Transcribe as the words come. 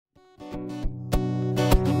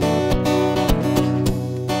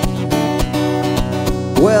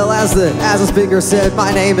Well, as the speaker said,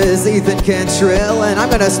 my name is Ethan Cantrell, and I'm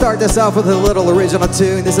gonna start this off with a little original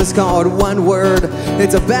tune. This is called One Word.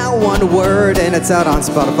 It's about one word, and it's out on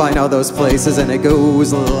Spotify and all those places, and it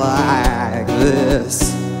goes like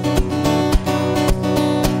this.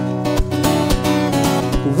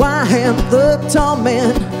 I am the tall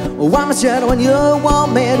man, I'm a shadow on your wall,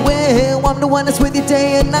 man. Well, I'm the one that's with you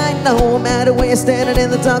day and night, no matter where you're standing in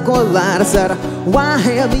the dark or light. I said, I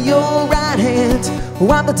am your right hand,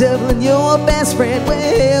 I'm the devil and your best friend.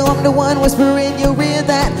 Well, I'm the one whispering in your ear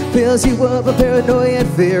that fills you up with paranoia and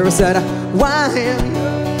fear. I said, I am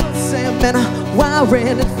your Sam, I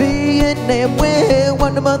ran in Vietnam. Well,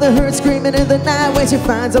 when the mother heard screaming in the night when she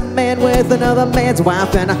finds a man with another man's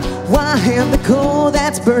wife. And I am the coal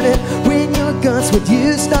that's burning when your guns with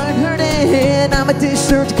you start hurting. I'm a dish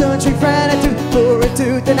served country fried, a tooth for a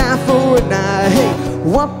tooth, an eye for an eye. Hey,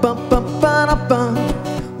 wump bum bum ba da bum,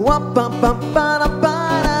 wump bum bum ba da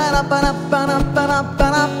ba da ba da ba da ba da ba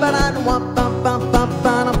da ba da, wump bum bum bum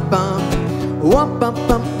ba da bum, wump bum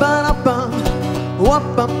bum ba da bum,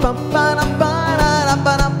 wump bum bum ba da ba da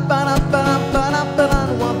ba da ba da ba da ba da ba da,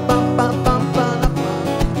 wump bum bum bum ba da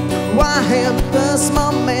bum. I am the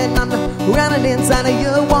small man, I'm the running inside of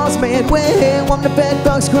your walls, man. Well, I'm the bed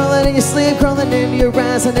bugs crawling in your sleep, crawling into your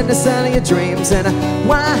eyes and in the sound of your dreams. And I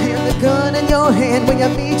am the gun in your hand when you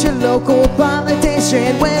meet your local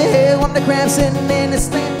politician. Well, I'm the crab sitting in the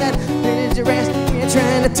stand that finished your ass when you're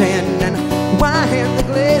trying to tan. And I am the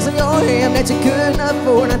glaze in your ham that you couldn't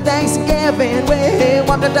afford on Thanksgiving.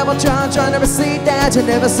 Well, I'm the double charge trying to receive that you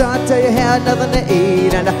never saw till you had nothing to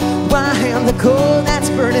eat. And I am the coal that's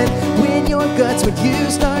burning when your guts with you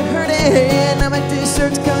start hurting. I'm a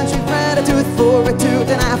dish-served country fried, a tooth for a tooth,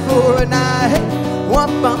 an eye for an eye. Hey,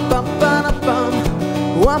 wump bum bum ba da bum,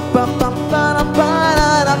 wump bum bum ba da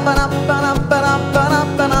ba da ba da ba da ba da ba da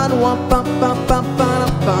ba da, wump bum bum bum ba da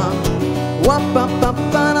bum, wump bum bum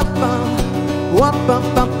ba da bum, wump bum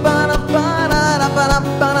bum ba da ba da ba da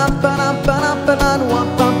ba da ba da ba da ba da,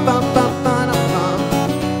 wump bum bum bum ba da bum.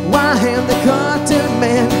 I am the cartoon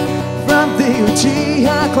man from the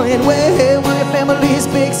Uchiha clan. Well, when your family's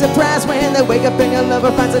big surprise when they wake up and your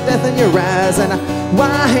lover finds a death in your eyes. And I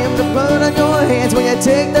am the blood on your hands when you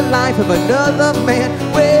take the life of another man.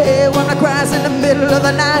 Well, when I cries in the middle of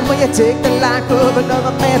the night when you take the life of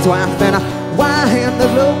another man's wife. And I am the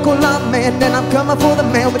local lawman, and I'm coming for the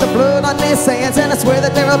man with the blood on his hands. And I swear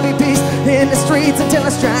that there'll be peace in the streets until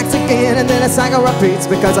it strikes again, and then the cycle repeats.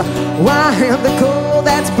 Because I am the coal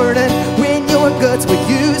that's burning when your guts with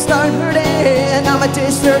you start hurting. I'm a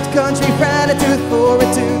dish-served country fried, a tooth for a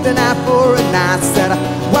tooth, an eye for an eye. Said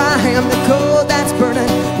I am the coal that's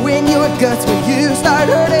burning when your guts with you start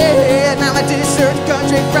hurting. I'm a dish-served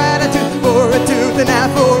country fried, a tooth for a tooth, an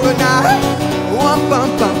eye for an eye. Wump bum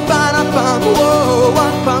bum ba da bum, whoa,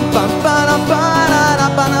 wump bum bum ba da ba da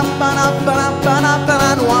ba da ba da ba da ba da ba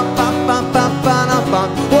da, wump bum bum bum ba da bum,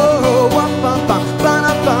 whoa, wump bum bum ba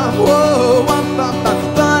da bum, whoa, wump bum bum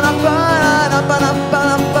ba da ba da ba da ba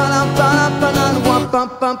da ba da ba da ba da, wump bum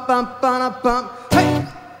bum bum ba da bum. Hey.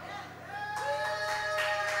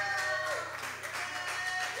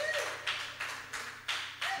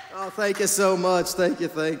 Oh, thank you so much. Thank you,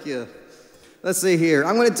 thank you. Let's see here.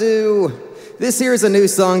 I'm going to do... This here is a new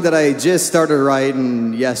song that I just started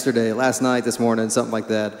writing yesterday, last night, this morning, something like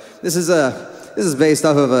that. This is based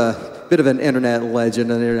off of a bit of an internet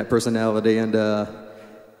legend, an internet personality, and I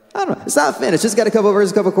don't know, it's not finished. Just got a couple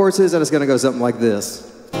verses, a couple choruses, and it's gonna go something like this.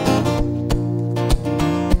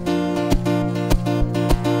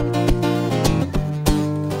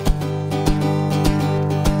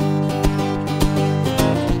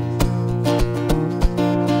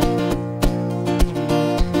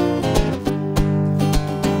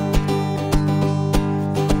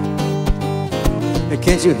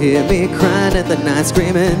 Can't you hear me crying in the night,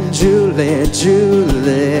 screaming, Julie,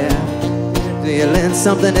 Julie? Feeling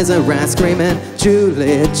something isn't right, screaming,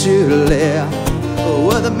 Julie, Julie. Oh,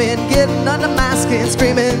 other men getting under my skin,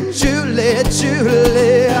 screaming, Julie,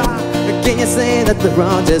 Julie. Can you say that they're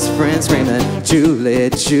all just friends, screaming, Julie,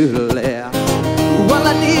 Julie? All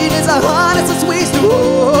I need is a heart, it's a sweet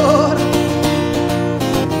hold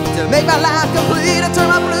to make my life complete and turn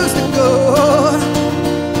my blues to gold.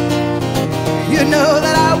 You know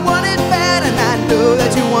that I want it bad, and I know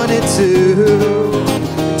that you want it too.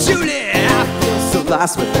 Julie, I feel so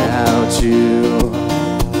lost without you.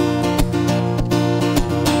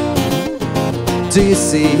 Do you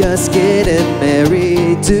see us getting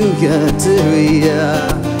married? Do ya, do ya?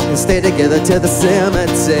 And stay together till the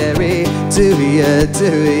cemetery. Do ya,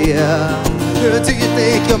 do ya? Or do you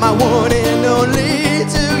think you're my one and only?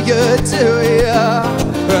 Do ya, do ya?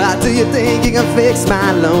 Or do you you think you can fix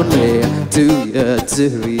my lonely? Do you?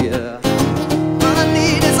 All I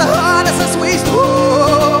need is a heart that's a sweet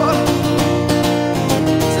sport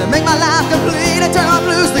to make my life complete and turn my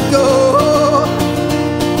blues to gold.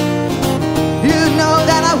 You know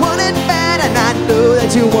that I want it bad, and I know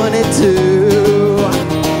that you want it too.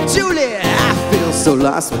 Julie, I feel so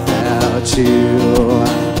lost without you.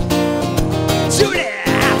 Julie,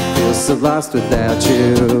 I feel so lost without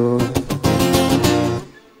you.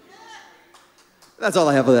 That's all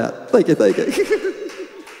I have for that. Thank you, thank you.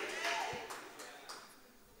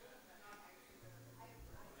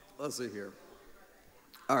 Let's see here.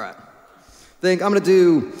 All right. I'm gonna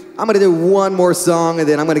do one more song, and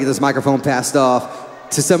then I'm gonna get this microphone passed off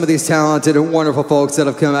to some of these talented and wonderful folks that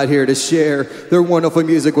have come out here to share their wonderful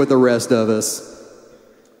music with the rest of us.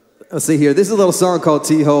 Let's see here. This is a little song called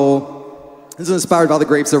T-Hole. This is inspired by the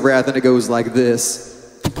Grapes of Wrath, and it goes like this.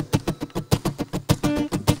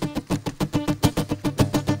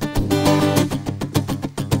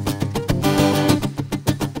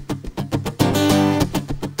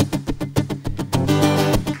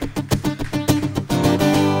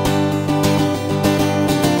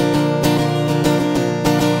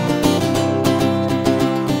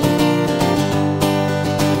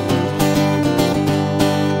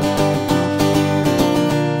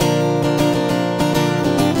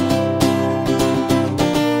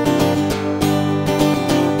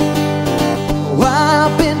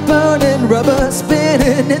 Rubber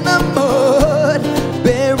spinning in the mud,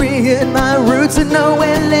 burying my roots in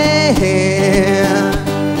nowhere land.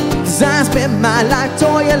 'Cause I spent my life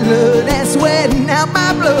toiling and sweating out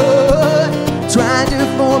my blood, trying to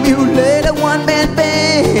formulate a one-man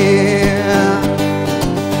band.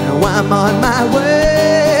 Now I'm on my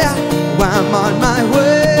way, I'm on my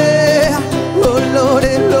way. Oh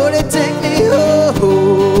Lordy, Lordy, take me home.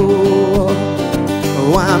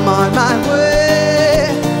 Oh, I'm on my way,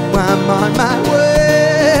 I'm on my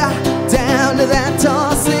way down to that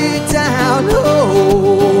Tulsi town.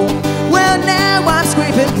 Oh, well now I'm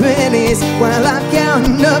scraping pennies while I'm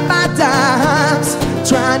counting up my dimes,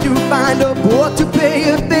 trying to find a book to pay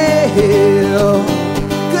a bill.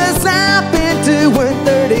 'Cause I've been doing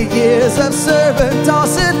 30 years of serving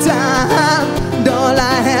Tulsi time, and all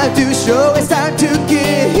I have to show is time to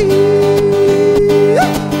give.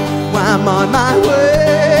 I'm on my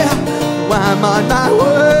way, I'm on my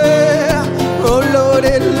way. Oh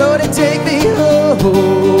Lordy, Lordy, take me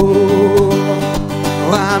home.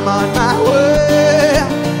 I'm on my way,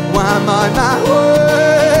 I'm on my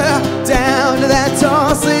way down to that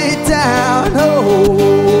Tulsi town. Oh,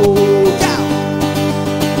 yeah.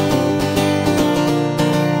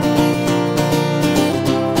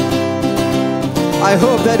 I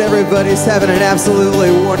hope that everybody's having an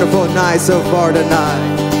absolutely wonderful night so far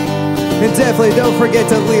tonight. And definitely don't forget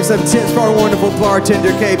to leave some tips for our wonderful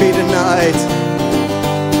bartender KB tonight.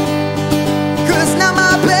 'Cause now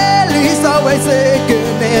my belly's always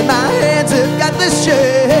aching and my hands have got the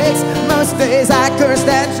shakes. Most days I curse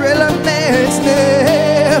that Triller man's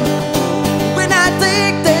name. When I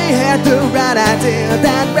think they had the right idea,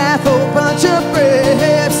 that raffle bunch of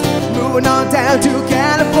rips, moving on down to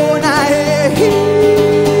California.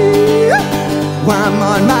 I'm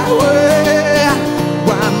on my way,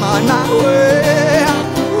 I'm on my way.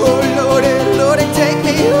 Oh Lordy, Lordy, take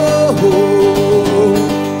me home.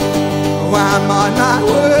 I'm on my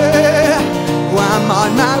way, I'm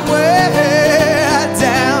on my way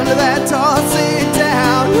down to that Tulsi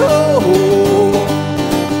town. Oh,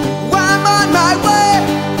 I'm on my way,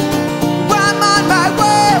 I'm on my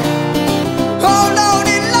way. Oh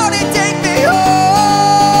Lordy, Lordy, take me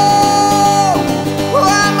home.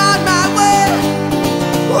 I'm on my way,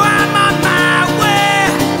 I'm on my way.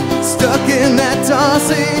 Stuck in that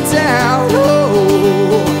Tulsi town.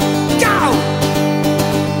 Oh, go!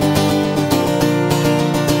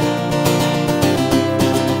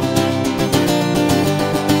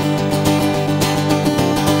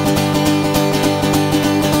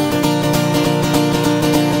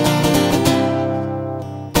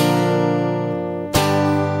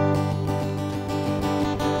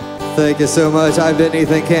 Thank you so much. I've been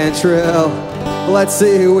Ethan Cantrell. Let's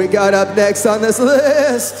see who we got up next on this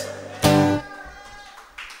list.